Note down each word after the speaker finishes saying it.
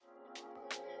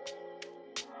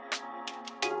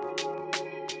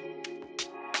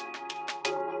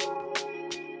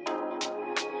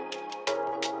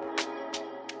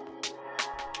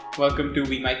Welcome to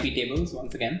We Might Be Tables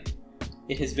once again.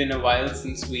 It has been a while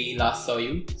since we last saw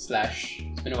you, / it's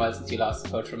been a while since you last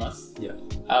heard from us. Yeah.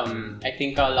 I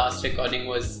think our last recording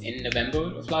was in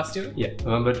November of last year. Yeah,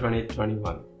 November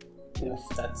 2021. Yes,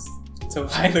 it's a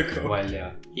while ago.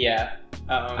 Yeah. Yeah.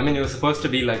 I mean, it was supposed to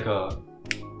be like a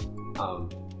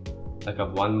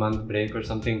 1 month break or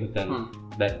something, but then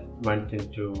that went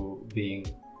into being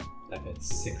like a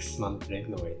 6 month break.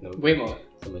 No, way more.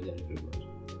 So much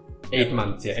 8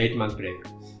 months. Yeah, 8 month break.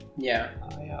 Yeah.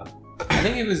 Yeah. I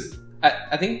think it was.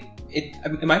 I think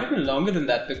it might have been longer than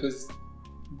that because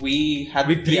we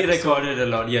pre-recorded a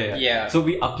lot. Yeah. Yeah. So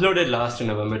we uploaded last in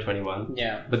November 21.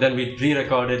 Yeah. But then we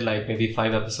pre-recorded like maybe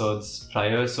 5 episodes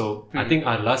prior. So I think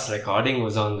our last recording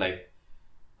was on like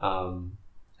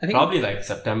probably like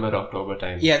September, October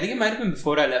time. Yeah, I think it might have been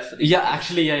before I left. Yeah.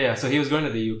 So he was going to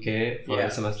the UK for a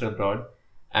semester abroad.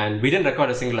 And we didn't record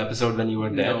a single episode when you were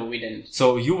there. No, we didn't.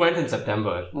 So you went in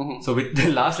September. Mm-hmm. So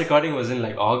the last recording was in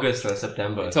like August or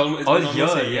September. It's been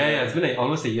almost a year. Yeah. It's been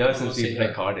almost a year since we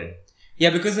recorded. Yeah,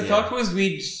 because the thought was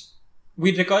we'd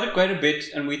recorded quite a bit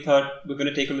and we thought we're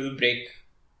going to take a little break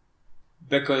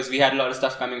because we had a lot of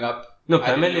stuff coming up. No,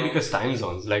 primarily because time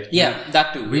zones.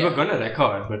 That too. We were going to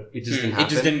record, but it just didn't happen. It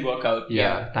just didn't work out.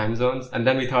 Yeah, time zones. And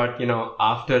then we thought,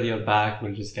 after you're back,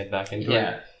 we'll just get back into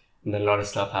it. And then a lot of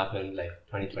stuff happened, like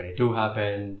 2022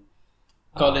 happened.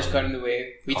 College got in the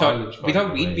way. We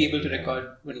thought we'd be able to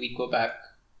record when we go back.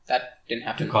 That didn't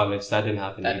happen. To college, that didn't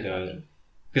happen either.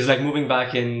 Because like moving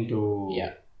back into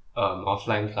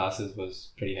offline classes was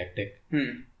pretty hectic.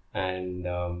 And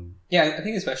I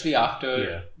think especially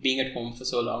after being at home for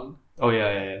so long. Oh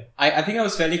yeah. I think I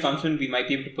was fairly confident we might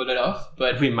be able to pull it off,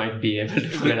 but we might be able to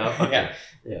pull it off. Okay.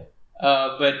 Yeah.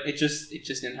 But it just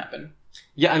didn't happen.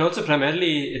 Yeah, and also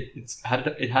primarily it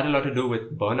had a lot to do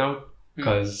with burnout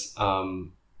because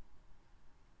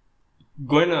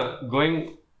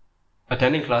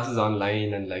attending classes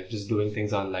online and like just doing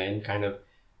things online kind of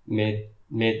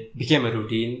became a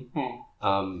routine.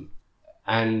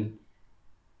 And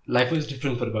life was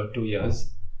different for about 2 years.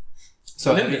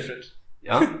 So a little different.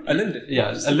 Yeah, a little different.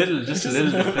 Yeah, a little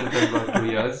different for about 2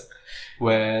 years,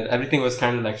 where everything was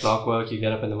kind of like clockwork. You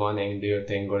get up in the morning, do your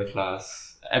thing, go to class.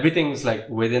 Everything was like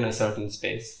within a certain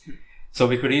space, so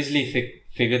we could easily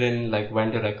figure in like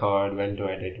when to record, when to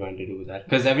edit, when to do that,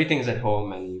 because everything's at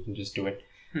home and you can just do it.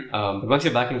 But once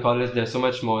you're back in college, there's so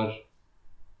much more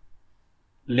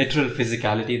literal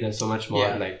physicality. There's so much more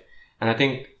and I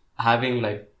think having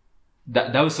like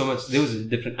that was so much. There was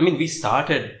different. I mean, we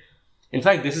started. In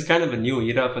fact, this is kind of a new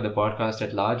era for the podcast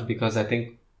at large because I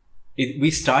think we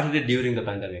started it during the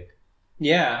pandemic.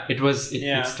 Yeah,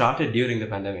 it started during the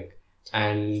pandemic.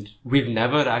 And we've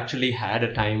never actually had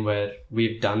a time where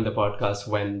we've done the podcast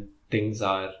when things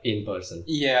are in person.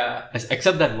 Yeah.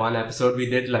 Except that one episode we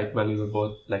did like when we were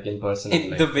both like in person.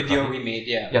 The video we made,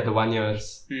 Yeah, the 1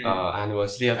 year's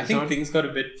anniversary episode. I think things got a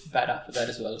bit bad after that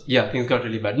as well. Yeah, things got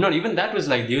really bad. No, even that was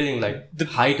like during like the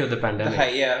height of the pandemic.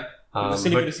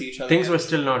 Still able to see each other. Things were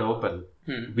still not open.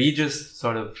 We just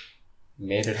sort of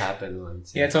made it happen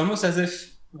once. Yeah, it's almost as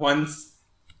if once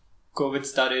COVID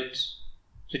started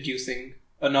reducing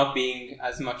or not being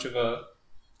as much of a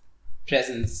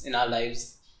presence in our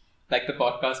lives, like the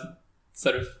podcast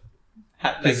sort of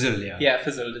fizzled.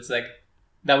 Fizzled. It's like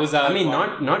that was our. I mean,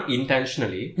 not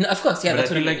intentionally. No, of course, yeah. But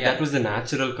That's I feel what like that was the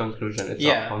natural conclusion. It's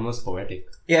almost poetic.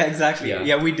 Yeah, exactly.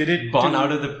 Yeah, we did it. Born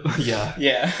out of the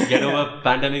get over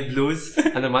pandemic blues,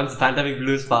 and then once pandemic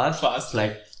blues passed,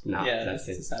 like that's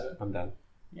it. I'm done.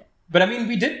 Yeah, but I mean,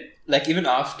 we did like even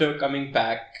after coming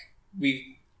back, we've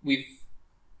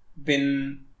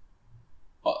been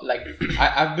like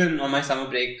I've been on my summer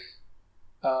break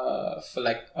for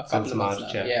like a couple of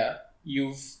months now. Yeah,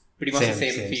 you've pretty much the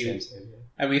same for you. Same.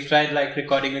 And we've tried like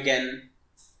recording again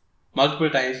multiple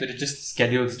times, but it just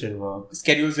schedules didn't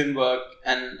work.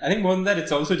 And I think more than that,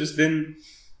 it's also just been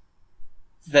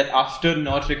that after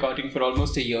not recording for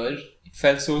almost a year, it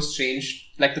felt so strange.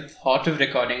 Like the thought of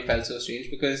recording felt so strange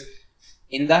because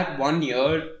in that 1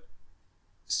 year,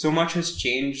 so much has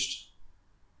changed.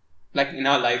 Like in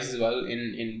our lives as well,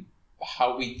 in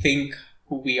how we think,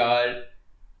 who we are,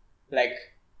 like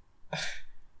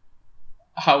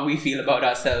how we feel about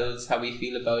ourselves, how we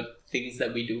feel about things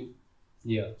that we do.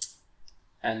 Yeah.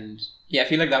 And I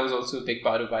feel like that was also a big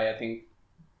part of why I think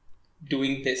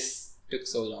doing this took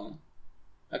so long.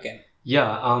 Okay. Yeah.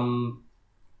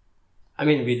 I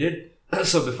mean, we did.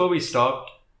 So before we stopped,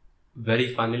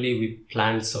 very funnily, we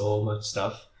planned so much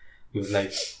stuff. We were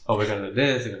like, we're going to do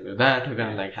this, we're going to do that, we're going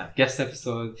to like have guest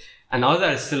episodes. And all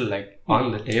that is still like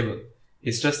on the table.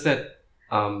 It's just that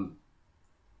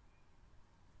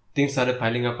things started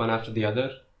piling up one after the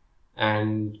other.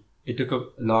 and it took a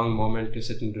long moment to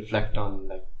sit and reflect on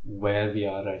like where we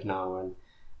are right now. And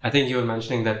I think you were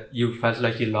mentioning that you felt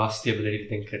like you lost the ability to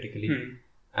think critically,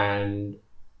 and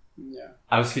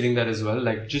I was feeling that as well.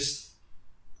 Like, just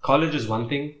college is one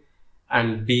thing,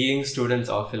 and being students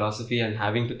of philosophy and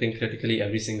having to think critically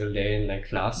every single day in like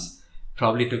class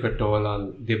probably took a toll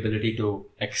on the ability to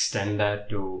extend that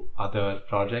to other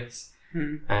projects.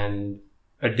 And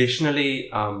additionally,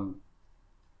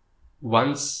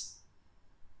 once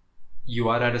you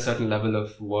are at a certain level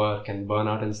of work and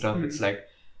burnout and stuff, it's like,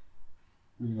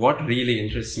 what really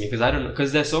interests me, because I don't know,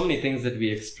 because there's so many things that we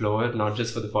explore, not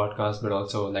just for the podcast but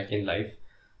also like in life.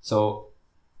 So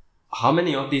how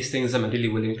many of these things am I really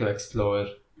willing to explore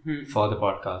for the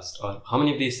podcast, or how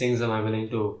many of these things am I willing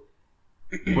to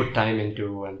put time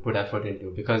into and put effort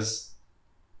into, because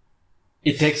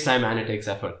it takes time and it takes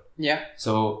effort.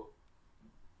 So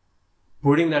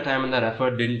putting that time and that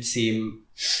effort didn't seem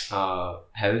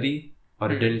healthy,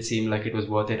 or it didn't seem like it was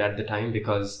worth it at the time,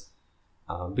 because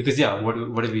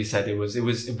what did we said, it was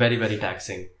very, very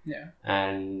taxing.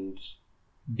 And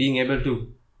being able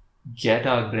to get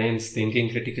our brains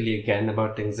thinking critically again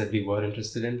about things that we were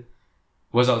interested in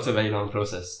was also a very long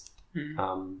process.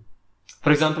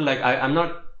 For example, like I'm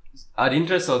not, our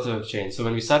interests also have changed. So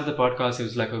when we started the podcast, it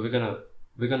was like, oh,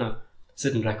 we're gonna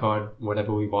sit and record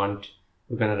whatever we want.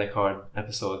 We're gonna record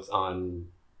episodes on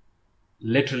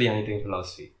literally anything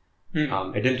philosophy.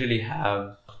 It didn't really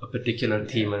have a particular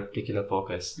theme or a particular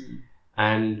focus.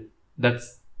 And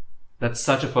that's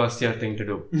such a first year thing to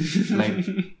do. Like,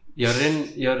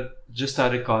 you're just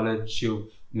started college, you've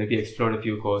maybe explored a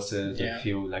few courses, a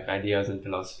few like ideas in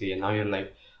philosophy, and now you're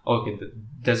like, okay,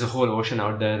 there's a whole ocean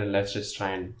out there, and let's just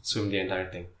try and swim the entire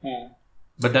thing.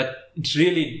 But that it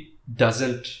really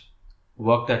doesn't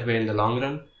work that way in the long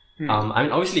run. I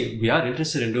mean, obviously we are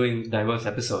interested in doing diverse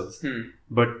episodes,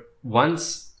 but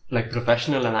once like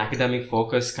professional and academic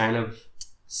focus kind of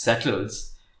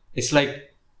settles, it's like,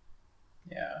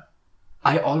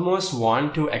 I almost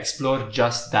want to explore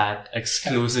just that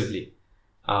exclusively.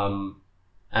 And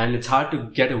it's hard to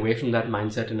get away from that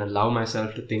mindset and allow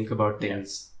myself to think about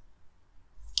things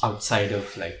outside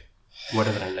of like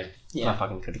whatever I'm like,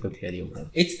 fucking critical theory or whatever.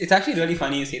 It's actually really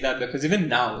funny you say that, because even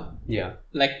now,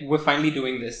 like we're finally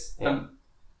doing this.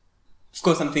 Of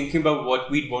course, I'm thinking about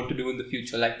what we'd want to do in the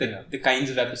future, like the kinds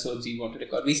of episodes we want to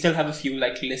record. We still have a few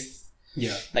like lists,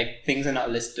 like things in our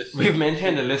list. We've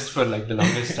maintained a list for like the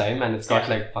longest time, and it's got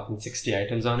like fucking 60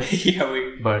 items on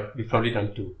it. But we've probably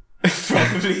done 2.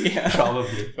 Probably.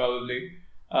 Probably.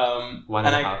 One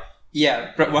and a half.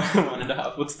 Yeah,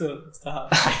 1.5. What's the half?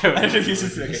 I don't know. You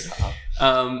just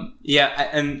okay.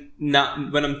 And now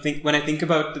when I think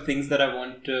about the things that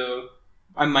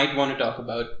I might want to talk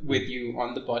about with you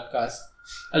on the podcast,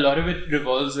 a lot of it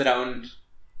revolves around,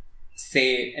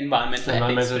 say, environmental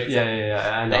ethics, for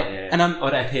example. And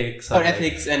or ethics. Or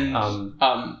ethics and,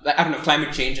 like, I don't know,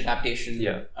 climate change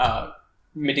adaptation,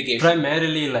 mitigation.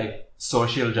 Primarily, like,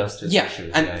 social justice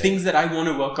issues. And things that I want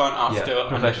to work on after.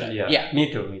 Professional,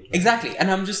 Me too. Exactly. And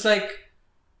I'm just like,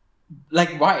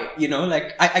 why? You know,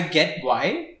 like, I get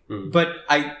why. But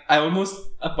I almost,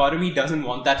 a part of me doesn't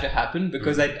want that to happen,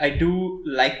 because I do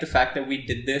like the fact that we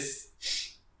did this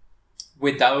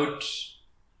without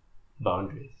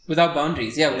boundaries.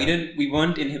 We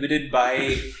weren't inhibited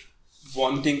by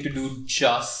wanting to do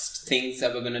just things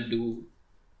that we're going to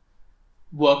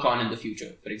work on in the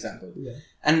future, for example.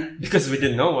 And because we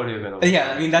didn't know what we were going to work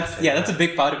on. I mean, that's a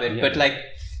big part of it. But like,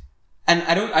 and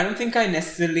I don't think I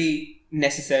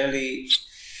necessarily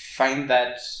find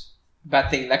that bad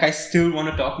thing. Like, I still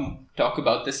want to talk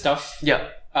about this stuff.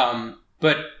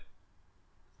 But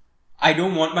I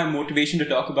don't want my motivation to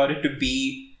talk about it to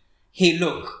be, hey,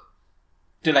 look,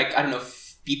 to like, I don't know,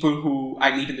 people who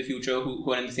I meet in the future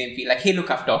who are in the same field, like, hey,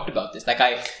 look, I've talked about this. Like,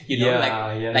 like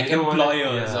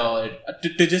employers, or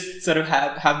to just sort of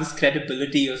have this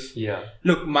credibility of,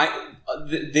 look,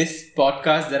 this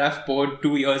podcast that I've poured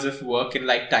 2 years of work and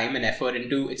like time and effort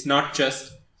into, it's not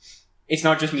just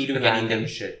me doing anything.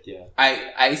 Shit,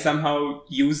 I somehow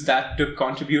use that to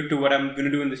contribute to what I'm going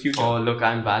to do in the future. Oh, look,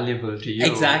 I'm valuable to you.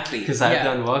 Exactly. Because I've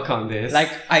done work on this.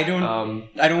 Like, I don't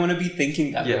want to be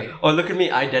thinking that way. Oh, look at me.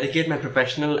 I dedicate my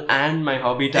professional and my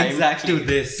hobby time to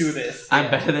this. I'm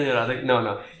better than your other.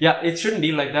 No. Yeah, it shouldn't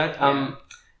be like that.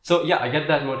 So, I get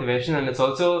that motivation. And it's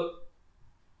also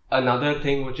another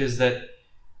thing, which is that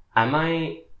am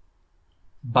I,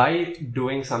 by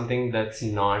doing something that's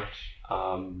not,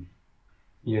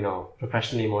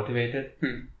 professionally motivated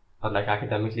or like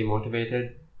academically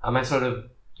motivated, am I sort of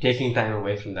taking time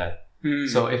away from that?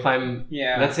 So if I'm,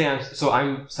 let's say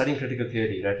I'm studying critical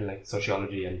theory, right, in like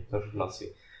sociology and social philosophy.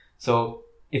 So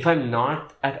if I'm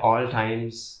not at all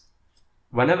times,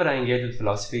 whenever I engage with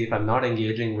philosophy, if I'm not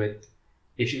engaging with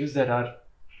issues that are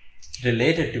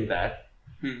related to that,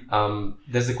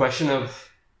 there's the question of,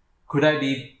 could I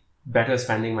be better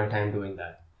spending my time doing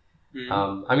that?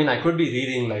 I mean, I could be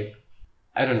reading like,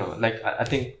 I don't know, like I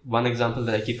think one example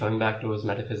that I keep coming back to is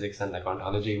metaphysics and like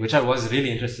ontology, which I was really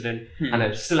interested in, and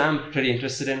I still am pretty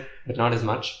interested in, but not as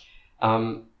much.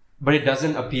 But it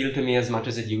doesn't appeal to me as much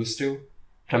as it used to,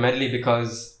 primarily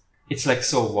because it's like,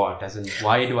 so what? As in,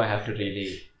 why do I have to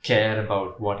really care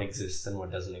about what exists and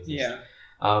what doesn't exist? Yeah.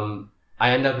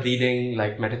 I end up reading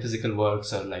like metaphysical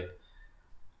works or like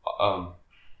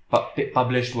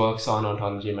published works on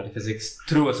ontology and metaphysics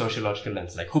through a sociological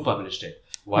lens, like who published it?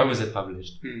 Why was it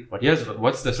published?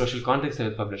 What's the social context of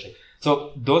it publishing?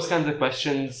 So those kinds of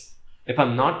questions, if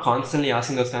I'm not constantly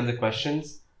asking those kinds of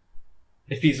questions,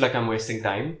 it feels like I'm wasting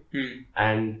time.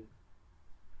 And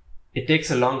it takes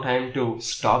a long time to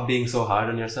stop being so hard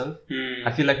on yourself.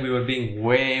 I feel like we were being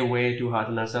way, way too hard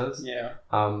on ourselves. Yeah.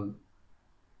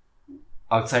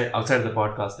 Outside of the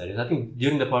podcast, that is. I think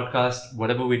during the podcast,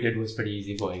 whatever we did was pretty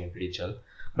easygoing and pretty chill.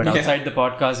 But outside the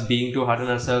podcast, being too hard on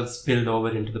ourselves spilled over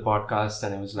into the podcast,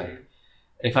 and it was like,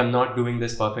 if I'm not doing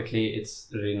this perfectly, it's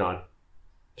really not,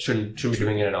 shouldn't be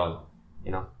doing it at all,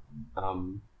 you know?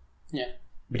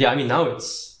 But yeah, I mean, now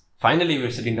it's, finally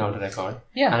we're sitting down to record.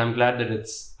 Yeah. And I'm glad that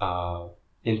it's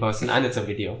in person and it's a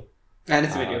video. And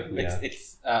it's a video.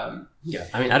 Yeah.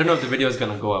 I mean, I don't know if the video is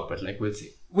going to go up, but like, we'll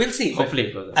see. We'll see. Hopefully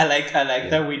it goes up. I like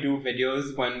that we do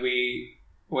videos when we're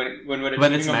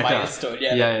achieving it's a meta. milestone.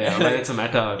 Yeah. When it's a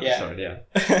meta episode,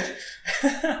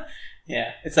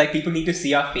 Yeah. It's like people need to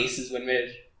see our faces when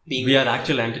we are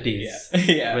actual entities.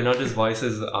 Yeah. We're not just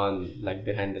voices on like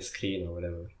behind the screen or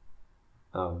whatever.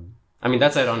 I mean,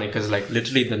 that's ironic because like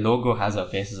literally the logo has our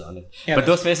faces on it. Yeah, but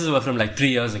those faces were from like 3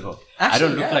 years ago. Actually, I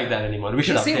don't look like that anymore. We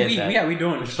should update that. Yeah, we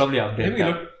don't. We should probably update that. We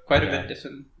look quite a bit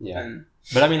different. Yeah.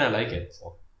 But I mean, I like it.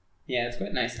 So. Yeah, it's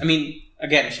quite nice. I mean,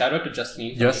 again, shout out to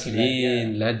Justine.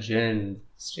 Justine, legend.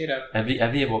 Straight up.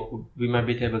 Every We Might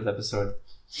Be Tables episode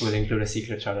will include a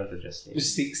secret shout out to Justine.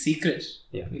 Secret?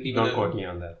 Yeah. Don't quote me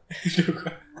on that.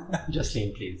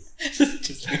 Justine, please.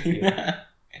 Justine.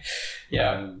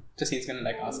 Yeah. Justine's gonna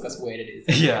like ask us where it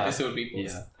is. Yeah. Episode we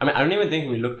post. Yeah. I mean, I don't even think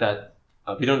we looked at.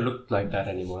 We don't look like that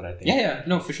anymore, I think. Yeah.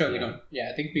 No, for sure we don't. Yeah,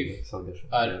 I think we've so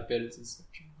different. Our appearances.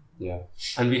 Yeah.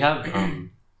 And we have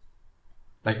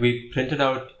like we printed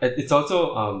out. It's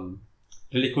also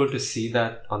really cool to see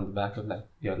that on the back of like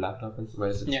your laptop. And where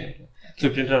is it? Yeah. So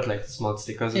we printed out like small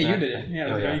stickers. Yeah, you did it. Yeah,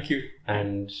 it was very cute.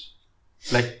 And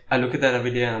like I look at that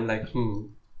every day and I'm like,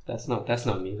 that's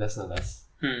not me. That's not us.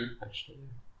 Actually.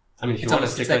 I mean, if you want a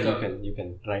sticker, like you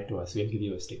can write to us. We'll give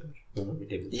you a sticker.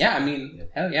 Yeah, I mean,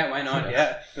 hell yeah, why not?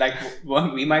 Yeah, like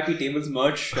We Might Be Tables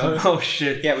merch. Sure. Oh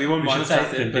shit! Yeah, we won't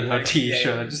monetize it. Printing our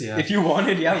t-shirts. Yeah. If you want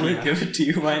it, we'll give it to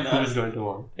you. Why not? Who's going to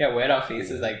want? Yeah, wear our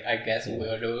faces, like I guess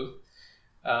weirdo.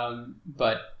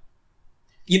 But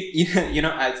you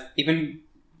know, as even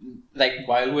like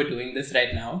while we're doing this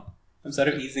right now, I'm sort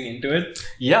of easing into it.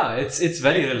 Yeah, it's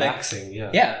very relaxing.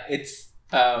 Yeah, it's.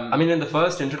 I mean, in the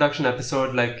first introduction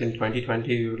episode, like in 2020,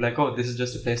 we were like, oh, this is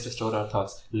just a place to store our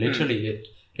thoughts. Literally,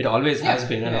 it always has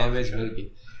been and always will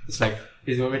be. It's like,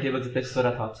 is your table the place to store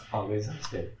our thoughts? Always has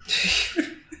been.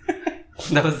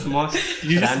 That was the most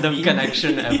random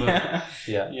connection ever.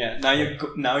 Yeah.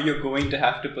 Now you're going to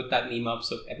have to put that meme up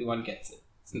so everyone gets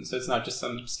it. So it's not just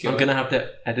some obscure. I'm gonna have to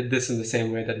edit this in the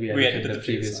same way that we edited the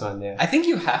previous one. Yeah. I think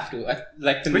you have to.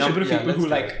 Like the number of people who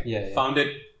found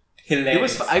it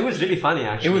hilarious. It was really funny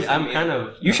actually. I'm kind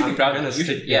of. You should be proud of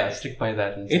it. Stick by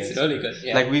that. It's really good.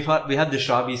 Yeah. Like we had the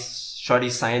shoddy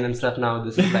sign and stuff. Now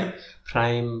this is like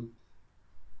prime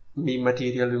meme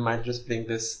material. We might just bring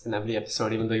this in every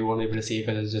episode, even though you won't be able to see it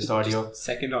because it's just audio.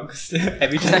 2nd August.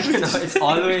 Every time. It's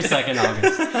always 2nd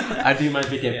August. And we might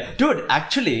be tape. Dude,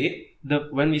 actually,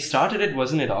 when we started it,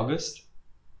 wasn't it August?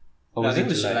 Or was it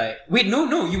July? Wait,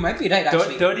 no, you might be right.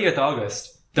 Actually, 30th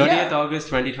August. 30th August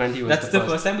 2020 was That's the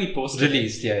first time we posted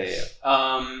released. Yeah.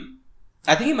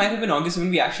 I think it might have been August when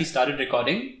we actually started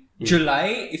recording.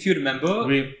 July, if you remember,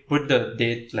 we put the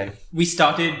date like we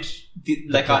started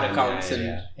our accounts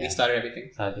and we started everything.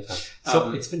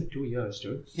 So it's been 2 years,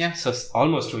 dude. Yeah. So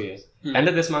almost 2 years. End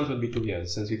of this month will be 2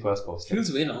 years since we first posted.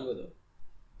 Feels way longer though.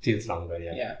 Feels longer,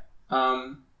 yeah.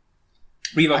 Yeah.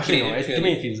 We've updated. To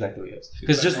me, it feels like 2 years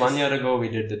because just 1 year ago we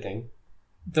did the thing.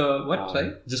 The what?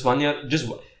 Sorry. Just 1 year.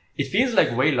 It feels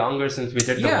like way longer since we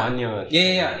did the 1 year.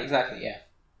 Yeah. Exactly. Yeah.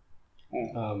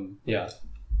 Yeah.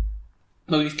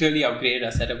 No, we've clearly upgraded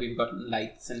our setup. We've got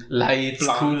lights and plants.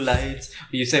 Cool lights.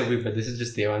 You say we, but this is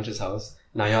just Devansh's house.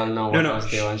 Now y'all know what No. house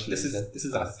Devansh This lives in.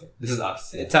 is us. Okay. This is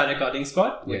us. Yeah. It's our recording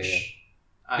spot, Yeah, which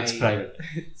It's private.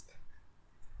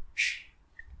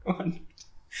 Come on.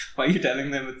 Why are you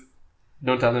telling them it's...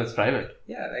 Don't tell them it's private.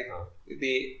 Yeah, like, Oh.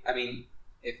 I mean,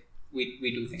 if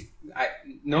we do things.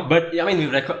 No? But I mean, we've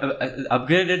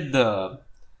upgraded the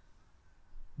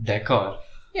decor.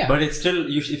 Yeah. But it's still,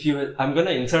 I'm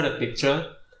gonna insert a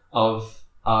picture of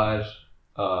our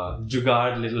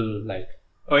Jugaad little like.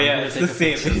 Oh yeah, I'm gonna it's take the a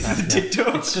same. picture of It's that, the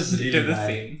ditto. It's just really They're the bad.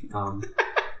 same.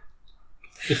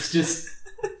 It's just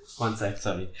one sec.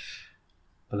 Sorry,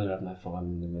 pull it up my phone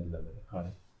in the middle of the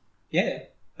recording. Yeah,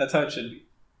 that's how it should be.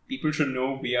 People should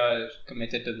know we are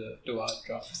committed to our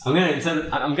jobs. I'm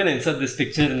gonna insert this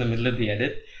picture in the middle of the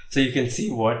edit so you can see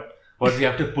what we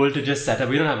have to pull to just set up.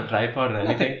 We don't have a tripod or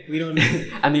anything. We don't.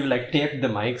 And we've like taped the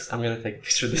mics. I'm gonna take a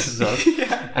picture of this as well.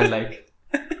 Yeah. And like,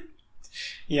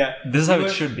 Yeah. this is how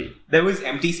it should be. There was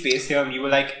empty space here, and we were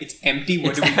like, "It's empty.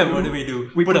 What do we do?" What do we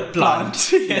do? We put a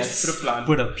plant. Yes, put a plant.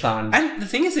 Put a plant. And the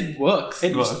thing is, it works.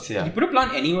 It works, yeah. You put a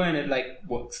plant anywhere, and it like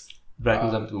works.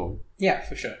 Brightens up the mood. Yeah,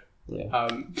 for sure. Yeah.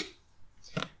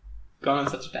 Gone on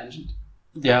such a tangent.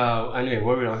 Yeah. Anyway,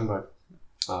 what were we talking about?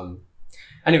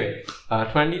 Anyway,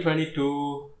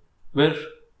 2022, we're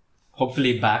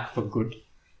hopefully back for good,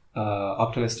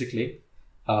 optimistically.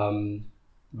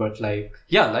 But like,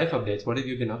 yeah, life updates. What have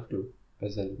you been up to?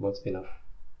 As in, what's been up?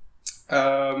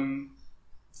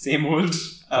 Same old.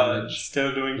 College.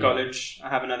 Still doing college. I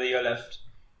have another year left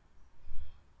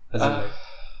As in, like,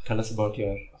 tell us about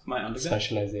your of my undergrad.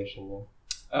 specialization.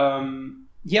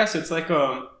 Yeah, so it's like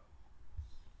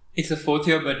it's a fourth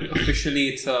year, but officially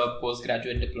it's a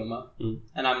postgraduate diploma.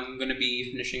 And I'm going to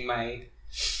be finishing my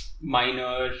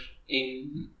minor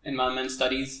in environment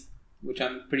studies, which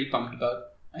I'm pretty pumped about.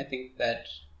 I think that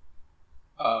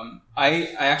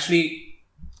I actually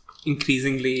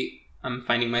increasingly I'm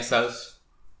finding myself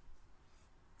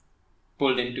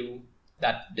pulled into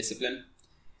that discipline,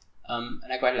 and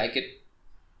I quite like it.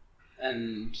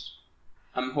 And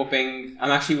I'm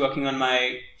actually working on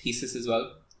my thesis as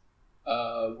well,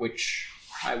 which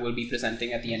I will be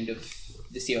presenting at the end of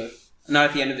this year. Not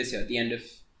at the end of this year, at the end of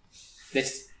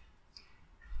this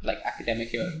like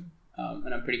academic year,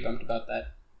 and I'm pretty pumped about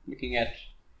that. Looking at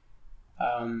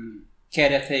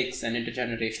care ethics and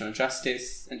intergenerational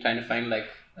justice, and trying to find like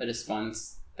a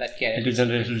response that care ethics.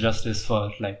 Intergenerational justice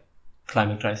for like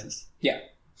climate crisis. Yeah,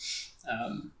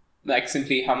 like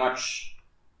simply how much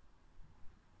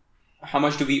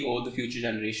do we owe the future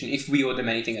generation, if we owe them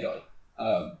anything at all?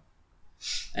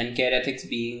 And care ethics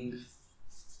being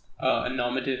a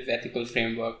normative ethical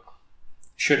framework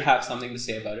should have something to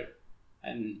say about it.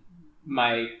 And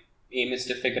my aim is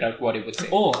to figure out what it would say.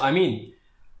 Oh, I mean,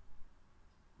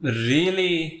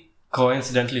 really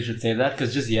coincidentally should say that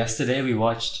because just yesterday we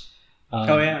watched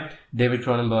David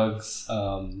Cronenberg's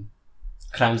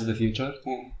Crimes of the Future.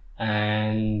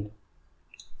 And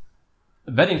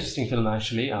a very interesting film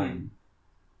actually.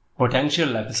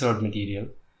 Potential episode material.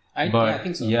 I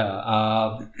think so.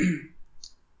 Yeah.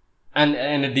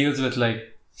 And it deals with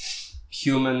like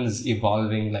humans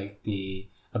evolving like the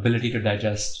ability to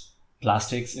digest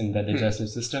plastics in the digestive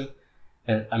system.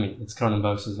 I mean, it's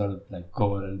Cronenberg, so it's a lot of like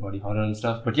gore and body horror and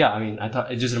stuff. But yeah, I mean, I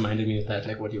thought it just reminded me of that,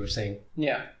 like what you were saying.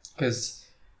 Yeah. Because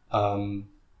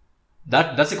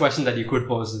that's a question that you could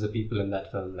pose to the people in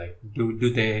that film. Like,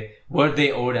 were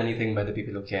they owed anything by the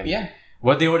people who came? Yeah.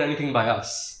 Were they owed anything by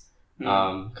us?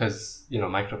 Because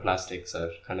microplastics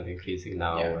are kind of increasing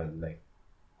now, and like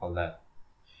all that.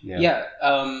 Yeah.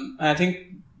 I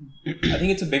think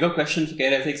it's a bigger question for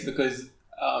care ethics because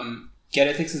care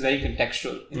ethics is very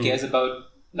contextual. It cares about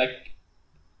like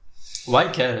why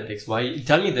care ethics. Why?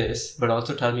 Tell me this, but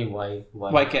also tell me why.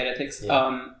 Why care ethics?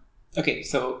 Yeah. Okay,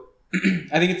 so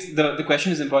I think it's the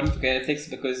question is important for care ethics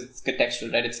because it's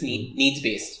contextual, right? It's needs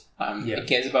based. It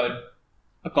cares about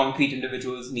a concrete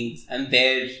individual's needs and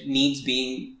their needs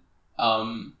being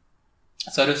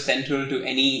sort of central to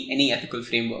any ethical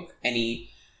framework,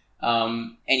 any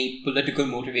political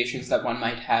motivations that one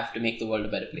might have to make the world a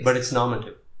better place. But it's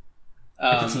normative.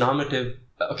 If it's normative,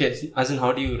 okay. As in,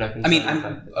 how do you reconcile? I mean,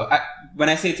 when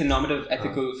I say it's a normative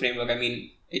ethical framework, I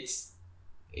mean it's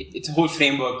a whole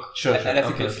framework, an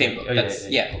ethical framework.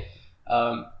 Okay.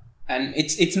 And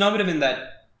it's normative in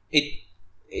that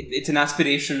it's an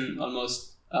aspiration almost,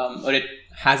 or it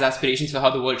has aspirations for how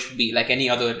the world should be, like any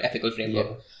other ethical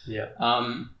framework. Yeah.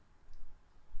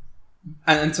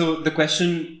 And so the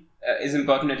question is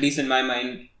important, at least in my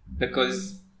mind,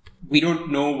 because we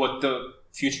don't know what the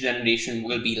future generation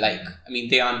will be like. I mean,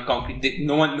 they aren't concrete.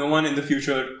 No one in the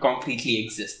future concretely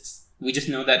exists. We just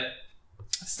know that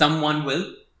someone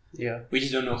will. Yeah. We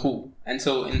just don't know who. And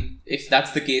so if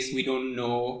that's the case, we don't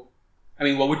know. I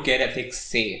mean, what would care ethics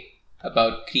say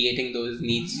about creating those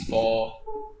needs for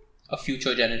a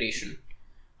future generation?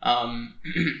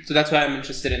 So that's why I'm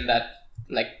interested in that,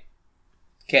 like,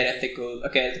 care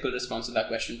ethical response to that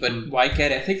question. But why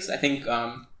care ethics? I think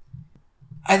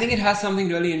it has something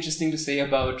really interesting to say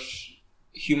about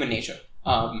human nature.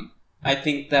 I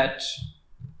think that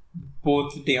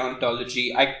both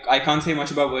deontology, I can't say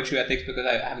much about virtue ethics because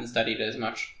I haven't studied it as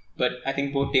much, but I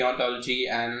think both deontology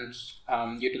and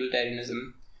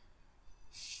utilitarianism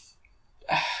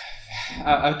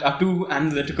are too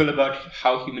analytical about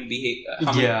how human beings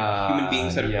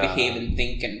sort of behave and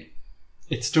think, and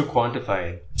it's too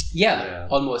quantified. Yeah,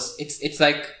 almost. It's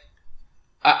like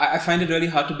I find it really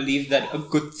hard to believe that a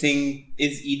good thing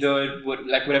is either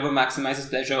whatever maximizes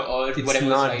pleasure or it's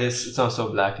whatever. It's not so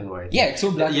black and white. Yeah, it's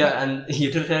so black. Yeah, and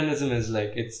utilitarianism is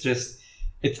like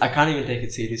I can't even take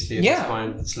it seriously at this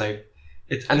point. It's like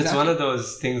it's one of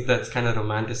those things that's kind of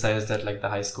romanticized at like the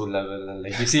high school level, and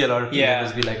like you see a lot of people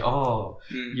just be like, oh,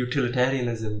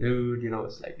 utilitarianism, dude.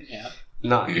 It's like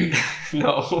no.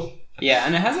 Yeah,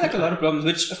 and it has like a lot of problems,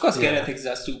 which of course care ethics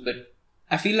does too. But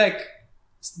I feel like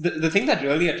the thing that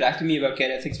really attracted me about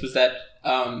care ethics was that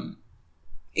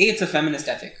it's a feminist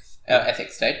ethics,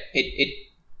 right?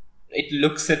 It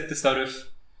looks at the sort of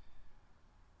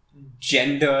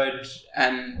gendered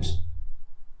and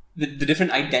the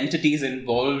different identities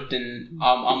involved in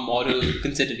our moral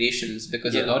considerations,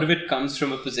 because a lot of it comes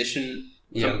from a position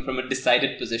from a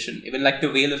decided position, even like the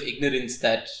veil of ignorance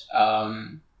that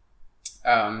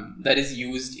is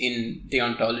used in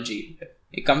deontology.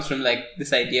 It comes from like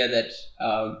this idea that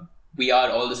we are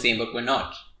all the same, but we're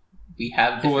not. We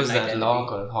have different identity. Who was that? identity.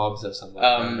 Locke or Hobbes or something?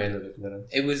 Veil of ignorance.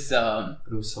 It was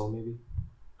Rousseau, maybe.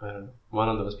 I don't know. One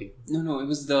of those people. No. It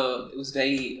was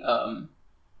very.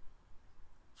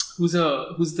 Who's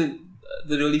the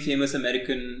really famous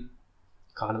American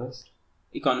economist?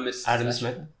 Adam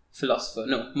Smith. Philosopher.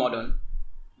 No, modern.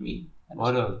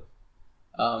 Modern.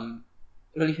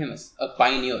 Really famous. A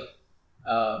pioneer.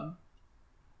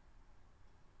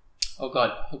 Oh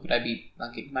God, how could I be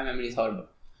blanking? My memory is horrible.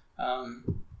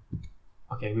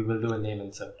 Okay, we will do a name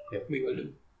insert here. We will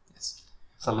do. Yes.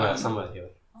 Somewhere here.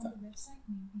 On the website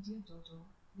namepedia.org,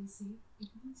 they say it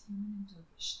means human in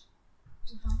Turkish.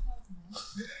 To find out more,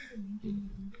 look for the link in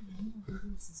the Google Home or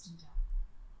Google Assistant app.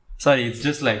 Sorry, it's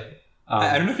just like...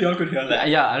 I don't know if y'all could hear that.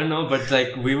 Yeah, I don't know, but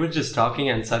like we were just talking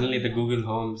and suddenly the Google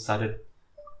Home started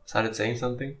saying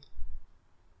something.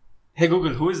 Hey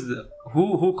Google,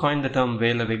 who coined the term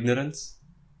veil of ignorance?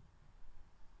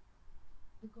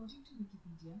 According to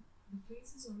Wikipedia, the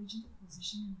phrase's original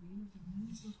position and veil of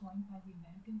ignorance were coined by the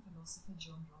American philosopher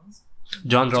John Rawls.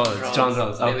 John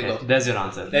Rawls. Okay, there's your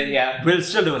answer. We'll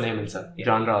still do a name insert. Yeah.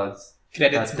 John Rawls.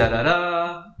 Credits.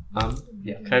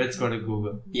 Credits go to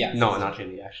Google. Yeah. No, not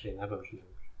really. Actually, never.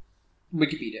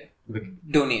 Wikipedia.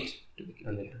 Donate to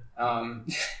Wikipedia.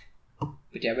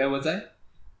 But yeah, where was I?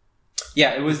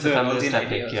 Yeah, it was the feminist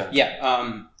idea.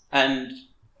 Yeah. And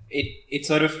it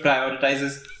sort of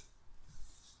prioritizes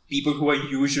people who are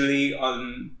usually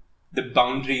on the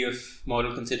boundary of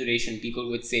moral consideration. People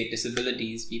with, say,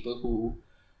 disabilities, people who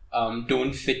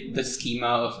don't fit the schema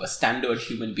of a standard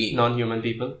human being. Non-human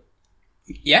people?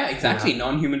 Yeah, exactly. Yeah.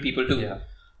 Non-human people too. Yeah.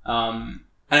 And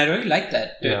I really like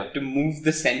that, to move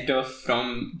the center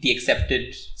from the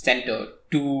accepted center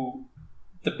to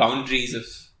the boundaries of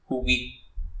who we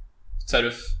sort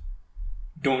of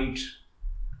don't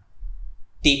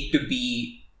take to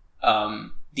be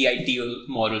the ideal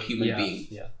moral human being.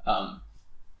 Yeah.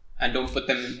 And don't put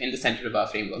them in the center of our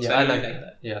framework. Yeah, so I really like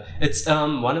that. Yeah. It's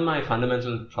one of my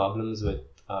fundamental problems with...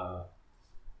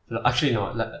 actually,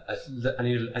 no. I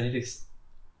need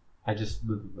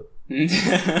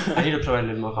to provide a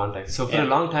little more context. So for a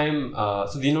long time,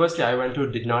 so the university I went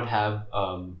to did not have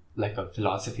like a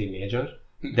philosophy major.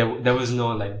 There was no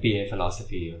like BA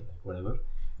philosophy or like whatever.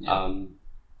 Yeah.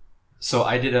 So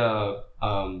I did a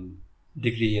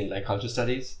degree in like culture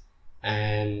studies,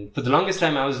 and for the longest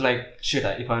time I was like, shit,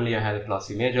 if only I had a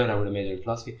philosophy major, I would have majored in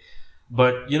philosophy.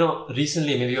 But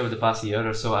recently, maybe over the past year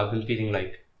or so, I've been feeling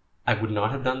like I would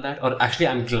not have done that, or actually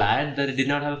I'm glad that I did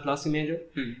not have a philosophy major.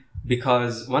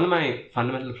 Because one of my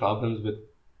fundamental problems with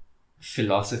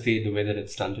philosophy, the way that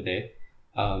it's done today,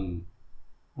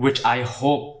 which I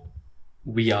hope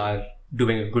we are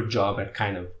doing a good job at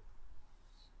kind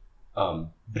of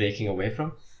breaking away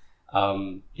from,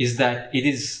 is that it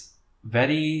is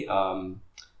very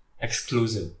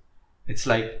exclusive. It's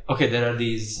like, okay, there are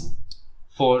these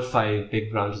 4 or 5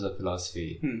 big branches of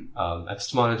philosophy.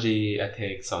 Epistemology,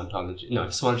 ethics, ontology,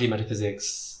 epistemology,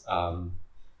 metaphysics,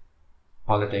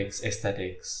 politics,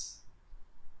 aesthetics,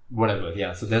 whatever.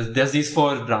 Yeah. So there's these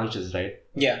 4 branches, right?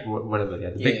 Yeah. Whatever. Yeah.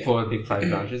 The big 4, big 5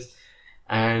 branches.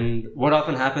 And what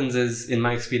often happens is, in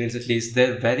my experience at least,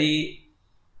 they're very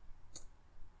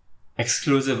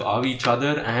exclusive of each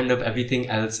other and of everything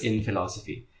else in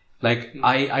philosophy. Like,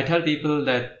 I tell people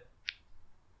that,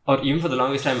 or even for the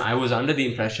longest time, I was under the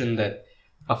impression that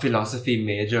a philosophy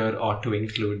major ought to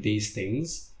include these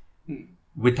things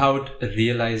without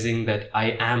realizing that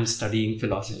I am studying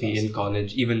philosophy in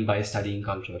college, even by studying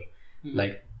culture.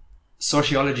 Like,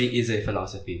 sociology is a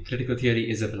philosophy, critical theory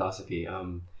is a philosophy,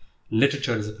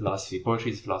 literature is a philosophy,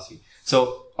 poetry is a philosophy. So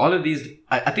all of these,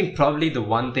 I think probably the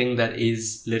one thing that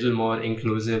is little more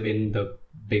inclusive in the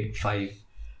big 5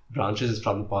 branches is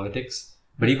probably politics.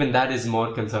 But even that is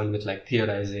more concerned with like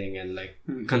theorizing and like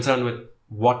concerned with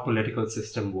what political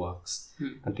system works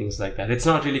and things like that. It's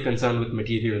not really concerned with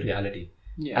material reality.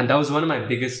 Yeah. And that was one of my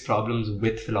biggest problems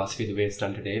with philosophy the way it's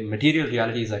done today. Material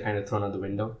realities are kind of thrown out the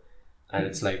window, and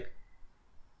it's like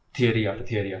theory after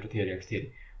theory after theory after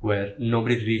theory, where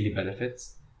nobody really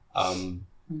benefits.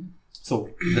 So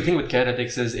the thing with care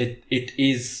ethics is it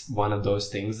is one of those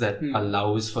things that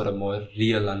allows for a more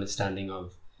real understanding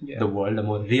of the world, a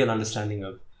more real understanding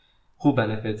of who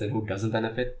benefits and who doesn't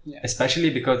benefit,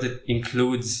 especially because it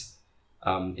includes,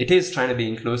 it is trying to be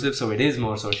inclusive, so it is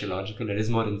more sociological, it is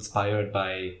more inspired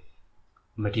by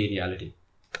materiality.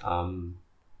 So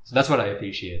that's what I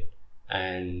appreciate.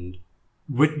 And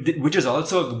which is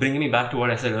also bringing me back to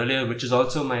what I said earlier, which is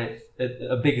also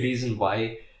a big reason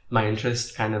why my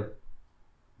interest kind of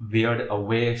veered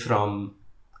away from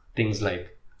things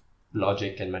like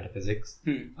logic and metaphysics,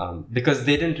 because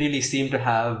they didn't really seem to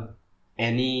have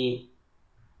any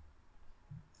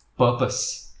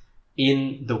purpose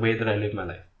in the way that I live my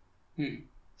life.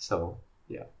 So,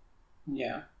 yeah.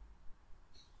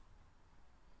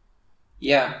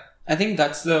 Yeah, I think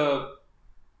that's the...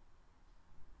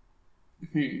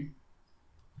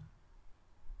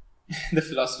 The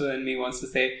philosopher in me wants to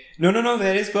say, no,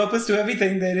 there is purpose to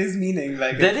everything, there is meaning.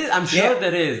 Like there is, I'm sure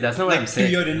there is. That's not what I'm saying.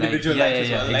 To your individual life as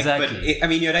well. Exactly. But I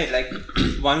mean, you're right. Like,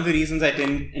 one of the reasons I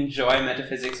didn't enjoy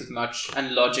metaphysics as much,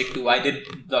 and logic too, I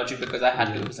did logic because I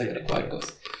had to, because I got a required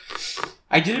course.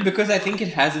 I did it because I think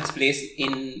it has its place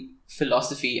in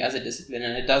philosophy as a discipline,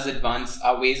 and it does advance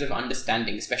our ways of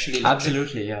understanding, especially logic.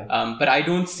 Absolutely, yeah. But I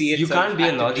don't see it. You can't be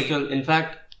a logical. In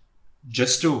fact,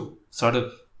 just to sort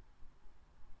of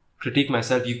critique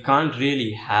myself, you can't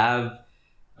really have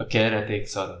a care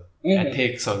ethics or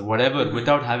ethics or whatever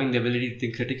without having the ability to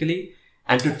think critically.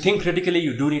 And to think critically,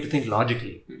 you do need to think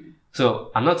logically. So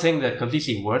I'm not saying they're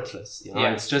completely worthless. You know?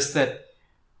 It's just that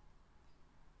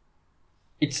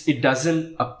it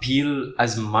doesn't appeal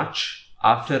as much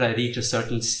after I reach a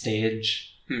certain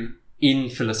stage in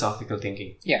philosophical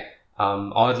thinking. Yeah.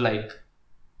 Or like,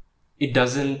 it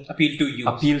doesn't appeal to you,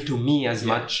 appeal to me as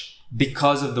much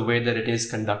because of the way that it is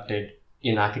conducted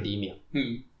in academia.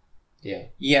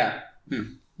 Yeah,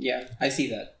 I see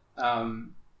that.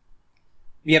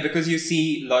 Because you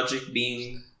see logic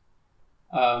being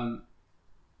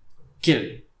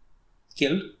killed.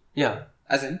 Yeah.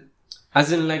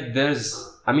 As in like there's,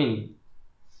 I mean,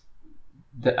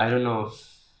 I don't know if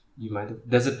you might have,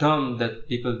 there's a term that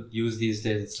people use these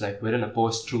days. It's like we're in a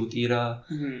post-truth era,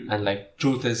 and like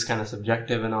truth is kind of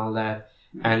subjective and all that.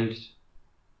 And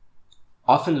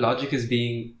often logic is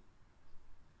being,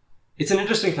 it's an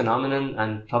interesting phenomenon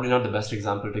and probably not the best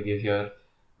example to give here,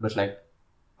 but like,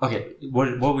 okay,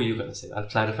 what were you gonna say? I'll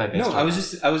clarify based on I was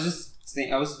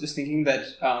just thinking that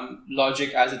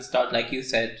logic as it's taught, like you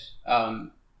said,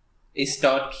 is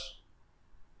taught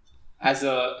as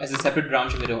a separate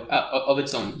branch of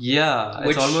its own. Yeah,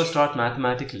 it's almost taught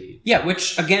mathematically. Yeah,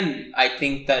 which again I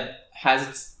think that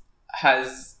has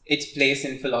its place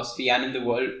in philosophy and in the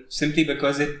world, simply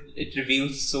because it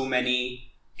reveals so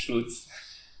many truths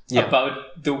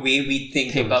about the way we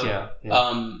think about.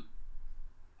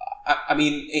 I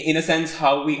mean, in a sense,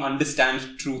 how we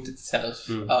understand truth itself.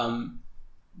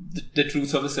 The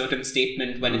truth of a certain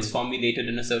statement when it's formulated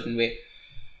in a certain way.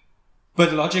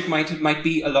 But logic might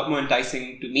be a lot more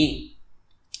enticing to me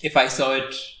if I saw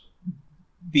it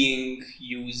being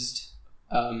used,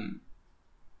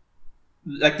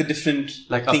 like the different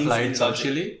like things applied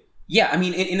socially. Yeah, I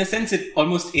mean, in a sense, it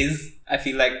almost is. I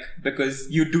feel like, because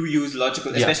you do use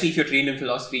logical, especially if you're trained in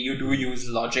philosophy, you do use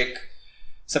logic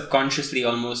subconsciously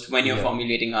almost when you're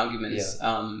formulating arguments.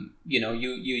 You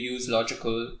use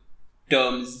logical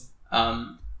terms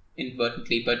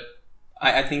inadvertently, but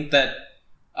I think that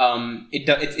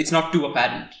it's not too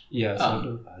apparent. Yeah, it's not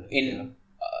too apparent. In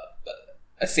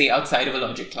say outside of a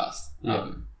logic class.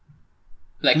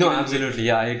 Like No, even- absolutely.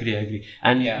 Yeah, I agree.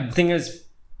 And Yeah. the thing is,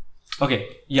 okay,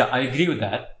 yeah, I agree with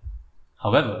that.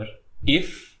 However,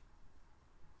 if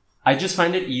I just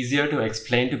find it easier to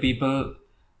explain to people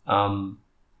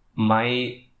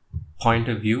my point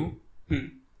of view,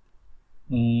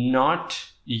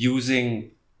 not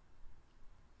using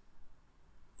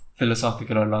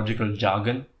philosophical or logical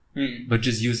jargon, but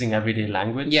just using everyday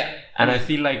language. Yeah. And I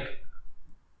feel like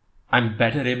I'm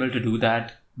better able to do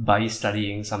that by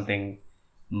studying something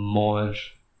more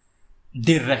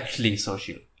directly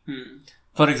social.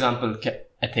 For example,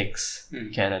 ethics,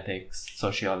 care ethics,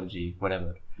 sociology,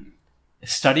 whatever.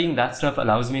 Studying that stuff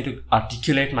allows me to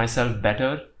articulate myself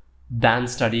better than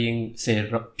studying, say,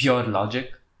 pure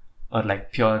logic or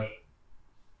like pure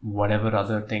whatever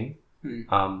other thing.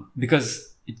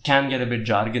 Because it can get a bit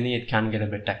jargony, it can get a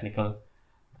bit technical.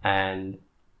 And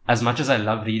as much as I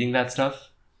love reading that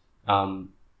stuff,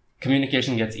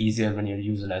 communication gets easier when you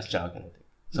use less jargon, I think.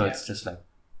 So it's just like,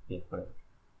 whatever.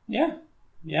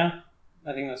 Yeah,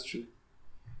 I think that's true.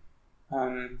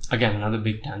 Again, another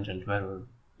big tangent where we're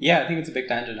Yeah, I think it's a big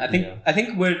tangent. I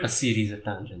think we're a series of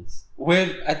tangents.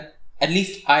 at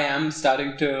least I am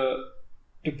starting to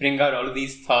bring out all of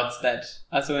these thoughts that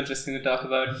are so interesting to talk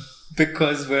about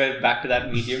because we're back to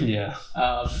that medium. Yeah.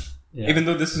 Even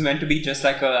though this was meant to be just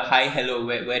like a hi, hello,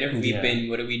 where have we Yeah. been?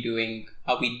 What are we doing?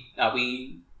 Are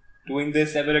we doing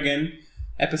this ever again?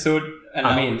 Episode. And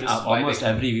I now mean, we're just almost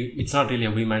vibing. it's not really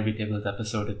a We Might Be Tables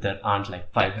episode if there aren't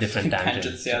like 5 different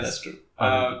tangents. Yeah, that's true.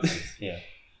 Yeah.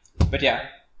 But yeah,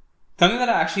 something that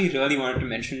I actually really wanted to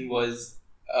mention was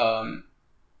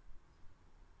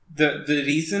the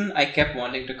reason I kept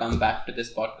wanting to come back to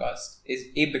this podcast is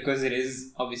because it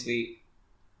is obviously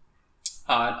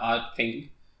our thing,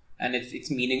 and it's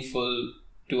meaningful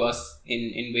to us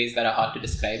in ways that are hard to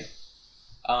describe.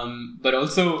 But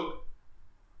also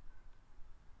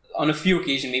on a few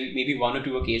occasions, maybe one or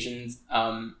two occasions,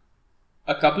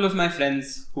 a couple of my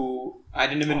friends who I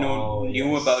didn't even know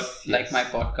knew about like my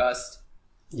podcast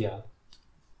Yeah.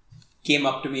 came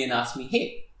up to me and asked me,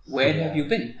 "Hey, where Yeah. have you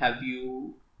been? Have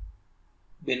you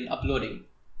been uploading?"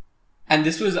 And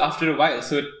this was after a while,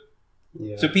 so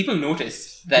people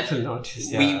noticed that People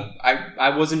notice, yeah. I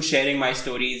wasn't sharing my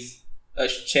stories,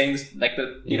 sharing like the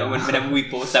whenever we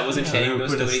post, I wasn't sharing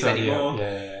those put a stories story anymore. up.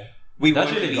 Yeah. We That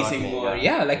weren't really got releasing me, more.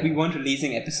 yeah. We weren't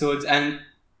releasing episodes, and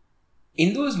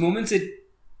in those moments,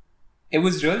 it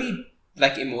was really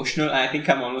like emotional. And I think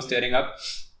I'm almost tearing up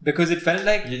because it felt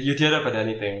like You tear up at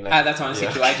anything. Like, that's honestly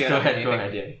true. I tear Go up at ahead,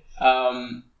 anything. yeah.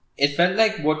 It felt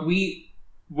like what we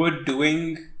were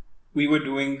doing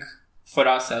for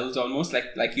ourselves almost,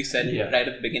 like you said Yeah. right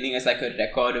at the beginning, as like a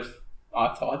record of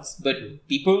our thoughts, but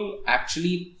people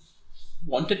actually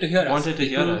wanted to hear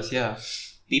us. Yeah.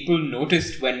 People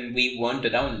noticed when we weren't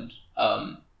around,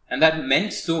 and that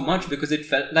meant so much because it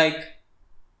felt like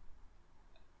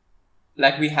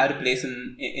we had a place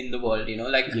in the world,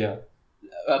 Yeah.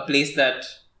 a place that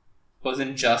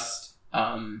wasn't just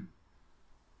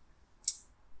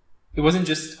it wasn't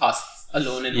just us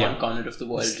alone in one corner of the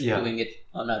world doing it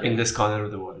on our own. In this corner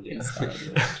of the world, yeah. In this corner of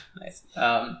the world. Nice.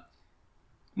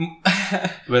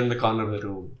 We're in the corner of the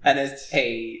room. And it's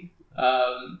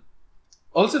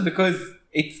also because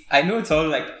I know it's all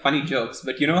like funny jokes,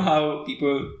 but you know how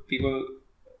people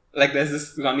like there's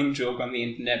this running joke on the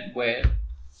internet where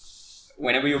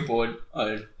whenever you're bored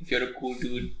or if you're a cool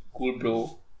dude, cool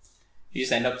bro, you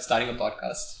just end up starting a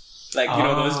podcast. Like,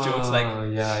 those jokes like...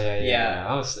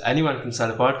 Yeah. Anyone can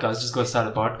start a podcast, just go start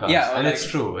a podcast. Yeah, and like, it's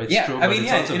true. It's yeah, true, I but mean,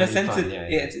 it's yeah, also in a really sense, fun.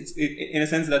 it's in a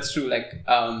sense that's true. Like,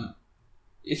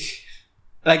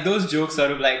 like those jokes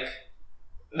sort of like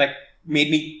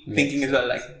made me thinking as well.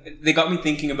 Like, they got me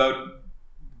thinking about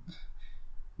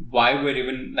why we're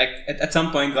even like at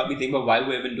some point got me thinking about why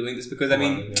we're even doing this, because I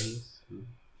mean,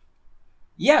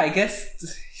 I guess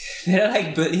there are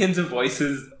like billions of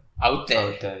voices out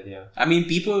there. Yeah. I mean,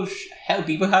 people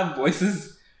have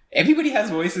voices. Everybody has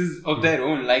voices of their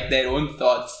own, like their own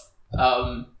thoughts.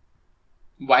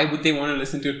 Why would they want to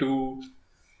listen to two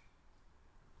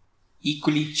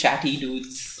equally chatty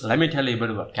dudes? Let me tell you a bit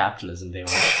about capitalism, they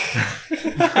want.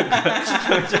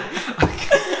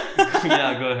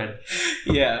 Yeah, go ahead.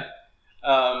 Yeah.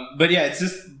 But yeah, it's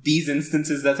just these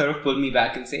instances that sort of pull me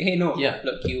back and say, hey, no,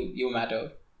 look, you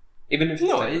matter. Even if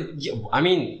I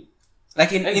mean,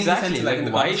 like in exactly, the sense, like in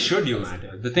the why conversation. should you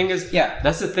matter? The thing is,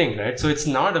 that's the thing, right? So it's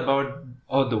not about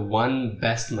the one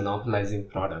best monopolizing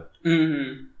product.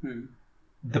 Mm-hmm.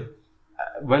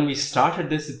 When we started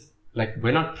this, it's like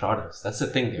we're not products. That's the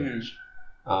thing,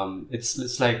 Devansh.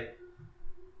 It's like,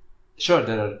 sure,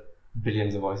 there are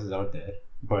billions of voices out there,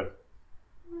 but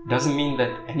doesn't mean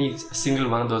that any single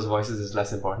one of those voices is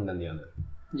less important than the other.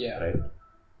 Yeah. Right?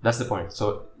 That's the point.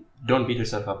 So don't beat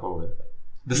yourself up over it.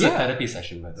 This is a therapy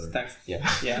session, by the way. Thanks. Yeah.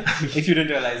 Yeah. If you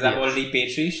didn't realize, I've Yeah. already paid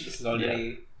Shrish. This is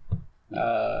already.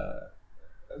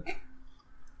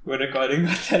 We're recording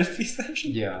a therapy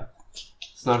session. Yeah.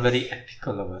 It's not very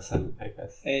ethical of us, I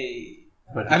guess. Hey.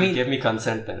 But if I you mean- give me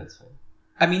consent, then it's fine.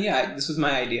 I mean, yeah, this was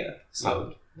my idea.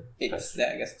 So Oh, it's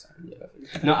there, I guess. It's fine.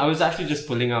 No, I was actually just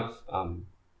pulling up,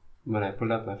 when I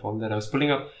pulled up my phone there, I was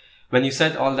pulling up, when you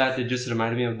said all that, it just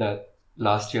reminded me of that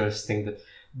last year's thing, that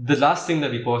the last thing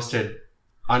that we posted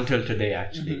until today,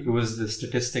 actually, it was the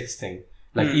statistics thing.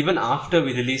 Like, even after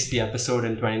we released the episode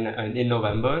in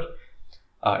November,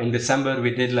 in December,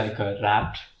 we did like a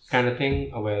wrapped kind of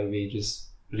thing where we just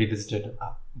revisited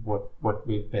what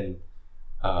we've been,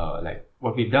 like,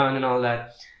 what we've done and all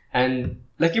that. And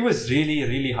like, it was really,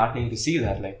 really heartening to see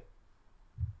that, like,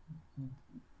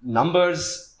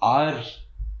 numbers are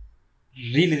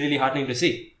really, really heartening to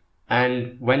see.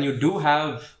 And when you do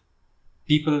have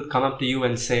people come up to you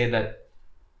and say that,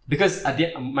 because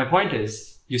my point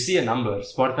is, you see a number,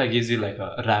 Spotify gives you like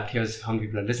a rap, here's how many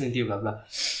people are listening to you, blah, blah.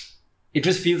 It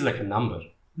just feels like a number,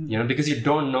 you know, because you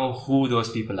don't know who those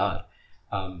people are.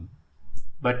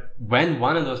 But when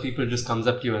one of those people just comes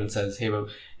up to you and says, hey, well,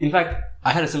 in fact,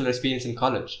 I had a similar experience in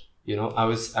college. You know, I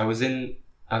was at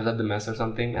the mess or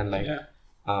something, and like,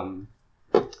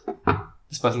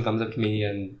 this person comes up to me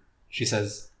and she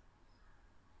says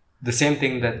the same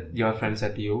thing that your friend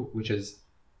said to you, which is,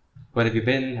 where have you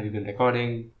been? Have you been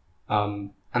recording?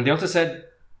 And they also said,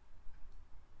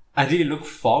 I really look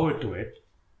forward to it,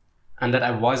 and that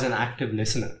I was an active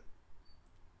listener.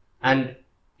 And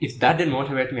if that didn't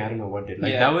motivate me, I don't know what did.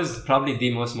 Like, that was probably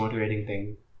the most motivating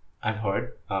thing I've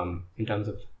heard, in terms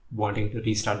of wanting to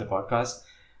restart the podcast.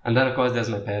 And then, of course, there's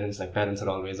my parents. Like, parents are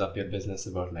always up your business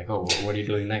about, like, oh, what are you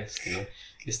doing next? You know,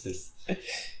 is this,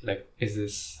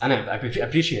 and I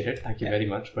appreciate it. Thank you very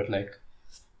much. But like,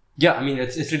 yeah, I mean,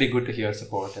 it's really good to hear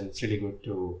support, and it's really good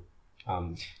to,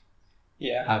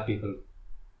 have people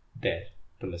there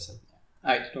to listen.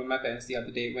 I told my parents the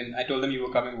other day when I told them you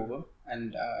were coming over,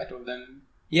 and I told them,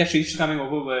 yeah, she's coming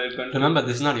over. We're going to. Remember,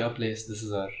 this is not your place. This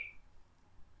is our.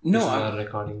 No, our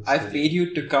recording. I've paid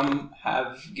you to come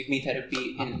give me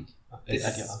therapy in this.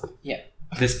 At your, yeah.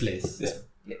 This place.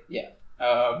 Yeah.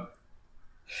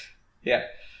 Yeah.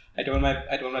 I told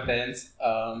my parents,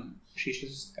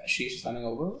 she's coming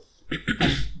over,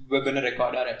 and we're gonna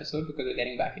record our episode because we're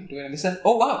getting back into it. And they said,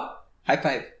 "Oh wow, high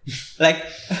five!" Like,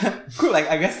 cool. Like,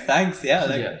 I guess thanks. Yeah.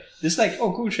 Like, just like,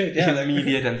 oh, cool shit. Yeah. Like,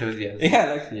 Immediate enthusiasm. yeah.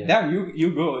 Like, damn,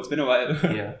 you go. It's been a while.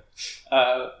 Yeah.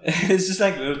 It's just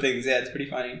like little things. Yeah, it's pretty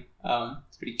funny.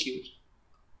 It's pretty cute.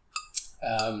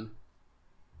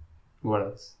 What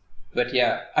else? But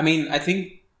yeah, I mean, I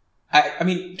think, I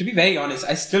mean, to be very honest,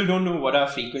 I still don't know what our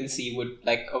frequency would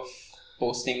like of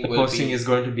posting. Posting is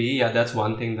going to be, that's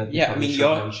one thing that I mean,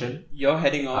 mention. You're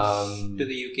heading off to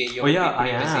the UK. I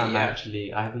am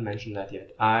actually. I haven't mentioned that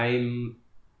yet. I'm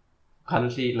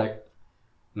currently like,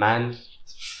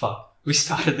 fuck. We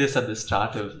started this at the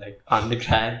start of like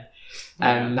undergrad.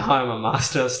 And now I'm a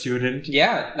master's student.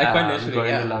 Yeah, like quite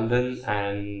literally. I'm going to London,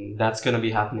 and that's going to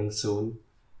be happening soon.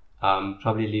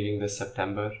 Probably leaving this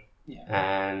September. Yeah.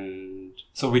 And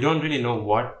so we don't really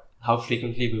know how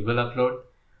frequently we will upload.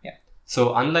 Yeah.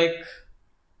 So unlike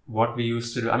what we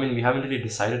used to do, I mean, we haven't really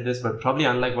decided this, but probably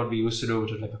unlike what we used to do,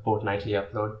 which was like a fortnightly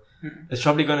upload, it's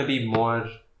probably going to be more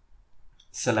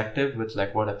selective with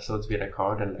like what episodes we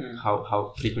record and like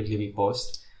how frequently we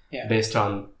post based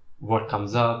on what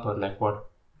comes up or like what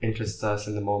interests us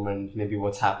in the moment, maybe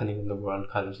what's happening in the world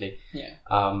currently. Yeah.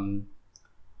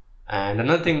 And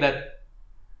another thing that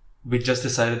we just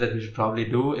decided that we should probably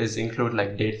do is include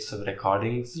like dates of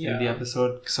recordings in the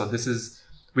episode. So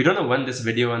we don't know when this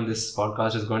video and this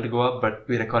podcast is going to go up, but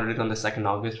we recorded it on the 2nd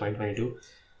August 2022.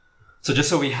 So just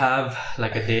so we have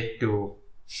like a date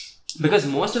because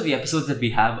most of the episodes that we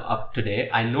have up today,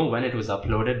 I know when it was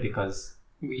uploaded because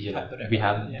we have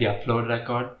the upload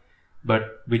record,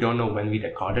 but we don't know when we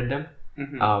recorded them.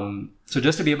 Mm-hmm. So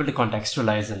just to be able to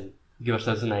contextualize and give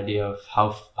ourselves an idea of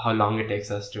how long it takes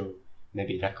us to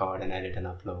maybe record and edit and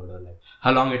upload, or like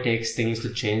how long it takes things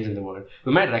to change in the world.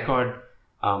 We might record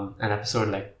an episode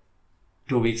like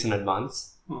 2 weeks in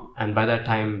advance, and by that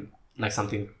time like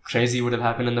something crazy would have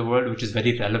happened in the world, which is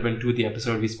very relevant to the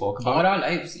episode we spoke about. Or our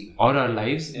lives even. Or our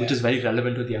lives, which is very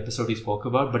relevant to the episode we spoke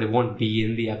about, but it won't be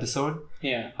in the episode.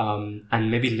 Yeah.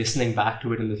 And maybe listening back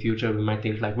to it in the future, we might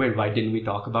think like, wait, why didn't we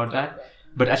talk about that?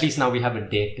 But at least now we have a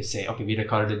date to say, okay, we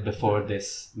recorded it before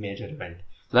this major event.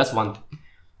 So that's one thing.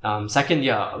 Second,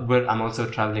 I'm also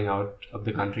traveling out of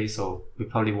the country, so we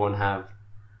probably won't have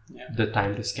the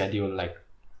time to schedule, like,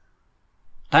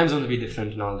 time zones will be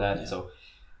different and all that. Yeah. So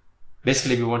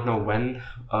basically, we won't know when,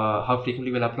 how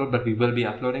frequently we'll upload, but we will be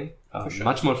uploading sure.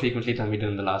 much more frequently than we did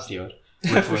in the last year.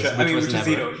 Which For was, sure. which was is never.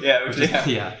 zero. Yeah, which is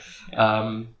Yeah.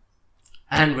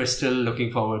 And we're still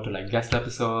looking forward to like guest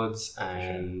episodes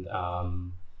and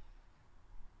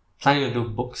planning to do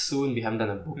books soon. We haven't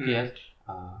done a book yet.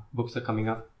 Books are coming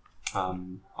up.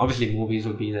 Obviously, movies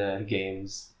will be there,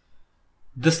 games.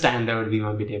 The standard We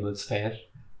Might Be Tables Fair,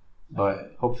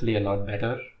 but hopefully a lot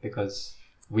better because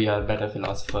we are better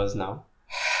philosophers now.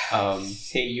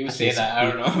 Say that. I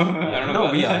don't know. I don't know. No,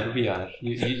 about we that. are.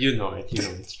 You know it. You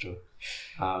know it's true.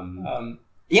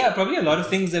 Yeah, probably a lot of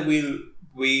things that we're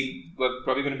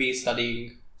probably going to be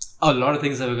studying. A lot of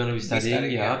things that we're going to be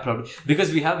studying, yeah. probably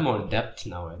because we have more depth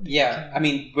now. I think. Yeah, I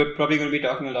mean, we're probably going to be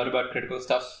talking a lot about critical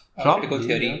stuff, Probably, critical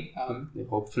theory.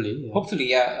 Hopefully, yeah.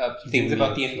 Hopefully, things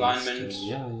about the environment.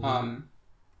 So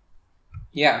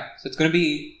it's going to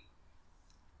be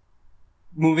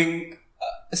moving.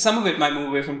 Some of it might move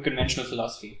away from conventional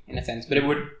philosophy in a sense, but it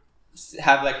would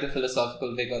have like the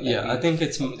philosophical vigor. I think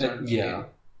it's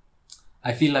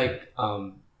I feel like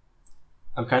I'm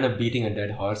kind of beating a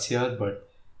dead horse here, but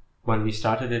when we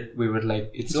started it, we were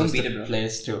like, it's Don't just beat a it, bro.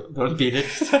 place to don't beat it.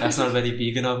 That's not very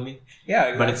vegan of me. Yeah,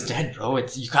 exactly. But it's dead, bro.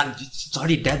 It's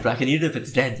already dead, bro. I can eat it if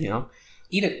it's dead, you know.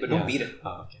 Eat it, but don't beat it.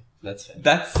 Oh, okay, that's fair.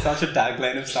 That's such a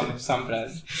tagline of some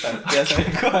brands. Yes,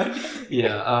 go on.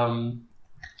 Yeah.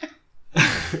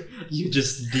 You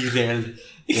just derailed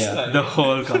Sorry. the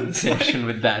whole conversation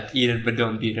with that eat it but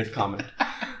don't beat it comment.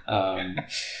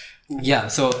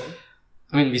 So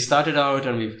I mean, we started out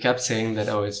and we've kept saying that,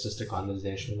 it's just a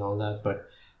conversation and all that, but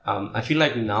I feel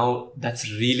like now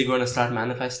that's really going to start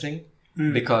manifesting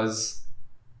because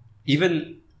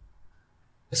even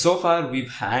so far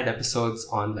we've had episodes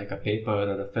on like a paper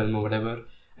or a film or whatever.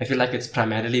 I feel like it's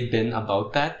primarily been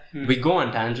about that. We go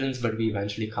on tangents, but we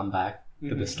eventually come back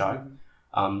to the start.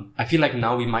 I feel like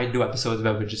now we might do episodes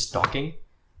where we're just talking,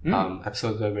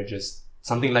 episodes where we're just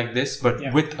something like this,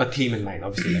 but with a theme in mind,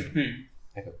 obviously,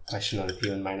 like a question or a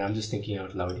theme in mind. I'm just thinking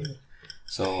out loud here.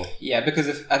 So because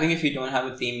if you don't have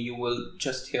a theme, you will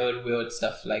just hear weird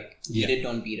stuff like eat it,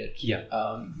 don't beat it.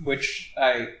 Which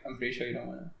I'm pretty sure you don't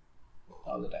want to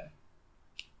all the time.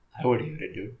 I would hear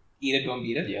it, dude. Eat it, don't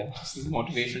beat it. Yeah. This is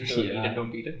motivation to eat it,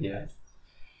 don't beat it. Yeah.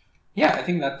 Yeah, I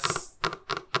think that's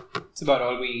about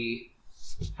all we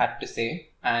had to say.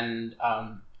 And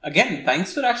again,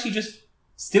 thanks for actually just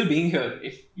still being here.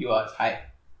 If you are, hi.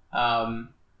 I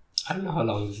don't know how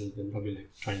long this has been. Probably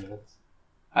like 20 minutes.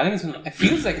 I think it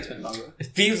feels like it's been longer. It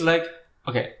feels like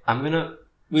okay.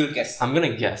 We'll guess. I'm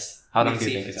gonna guess. How long We'll do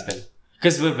you see think if it's it's been?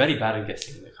 Because we're very bad at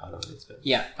guessing like how long it's been.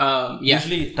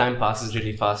 Usually time passes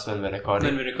really fast when we're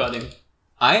recording.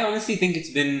 I honestly think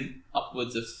it's been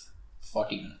upwards of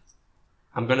 40 minutes.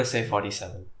 I'm gonna say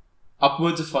 47.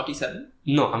 Upwards of 47?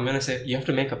 No, I'm gonna say you have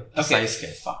to make a precise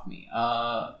guess. Fuck me.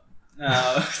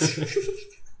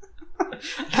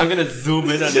 I'm gonna zoom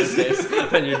in on your face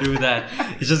when you do that.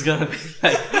 It's just gonna be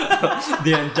like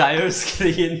the entire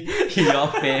screen, your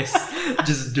face,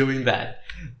 just doing that,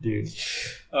 dude.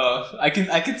 I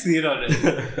can see it already.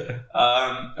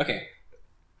 Okay.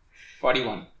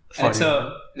 41. And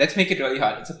let's make it really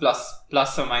hard. It's a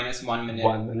plus or minus 1 minute.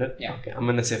 1 minute? Yeah. Okay, I'm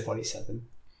gonna say 47.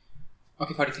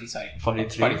 Okay, 43, sorry.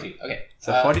 43? 43, okay.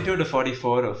 So 42 to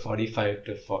 44 or 45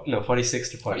 to 46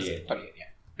 to 48. 48, yeah.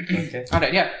 Okay.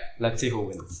 Alright, yeah. Let's see who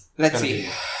wins. Let's see.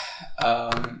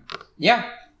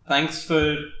 Thanks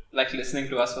for listening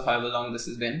to us for however long this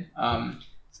has been.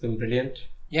 It's been brilliant.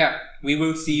 Yeah, we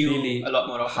will see you Really a lot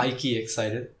more often. High-key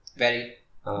excited. Very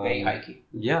high-key.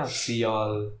 Yeah, see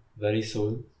y'all very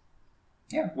soon.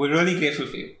 Yeah, we're really grateful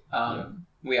for you.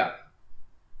 We are.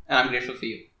 And I'm grateful for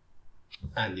you.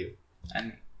 And you. And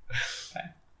me.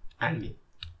 Fine. And me.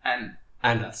 And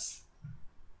us.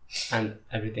 And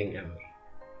everything ever.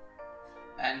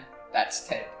 And that's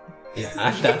therapy. Yeah,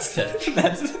 and that's therapy.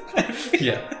 That's therapy.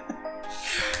 Yeah.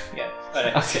 Yeah.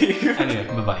 Alright. Okay. Anyway,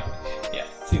 bye-bye. Yeah.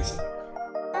 See you soon.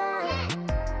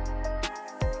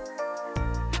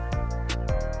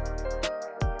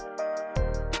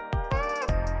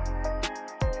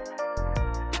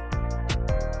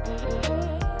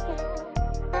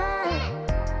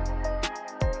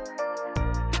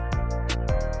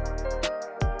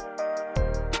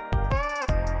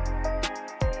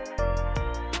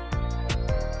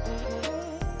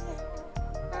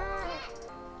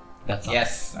 That's all.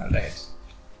 Yes. Alright.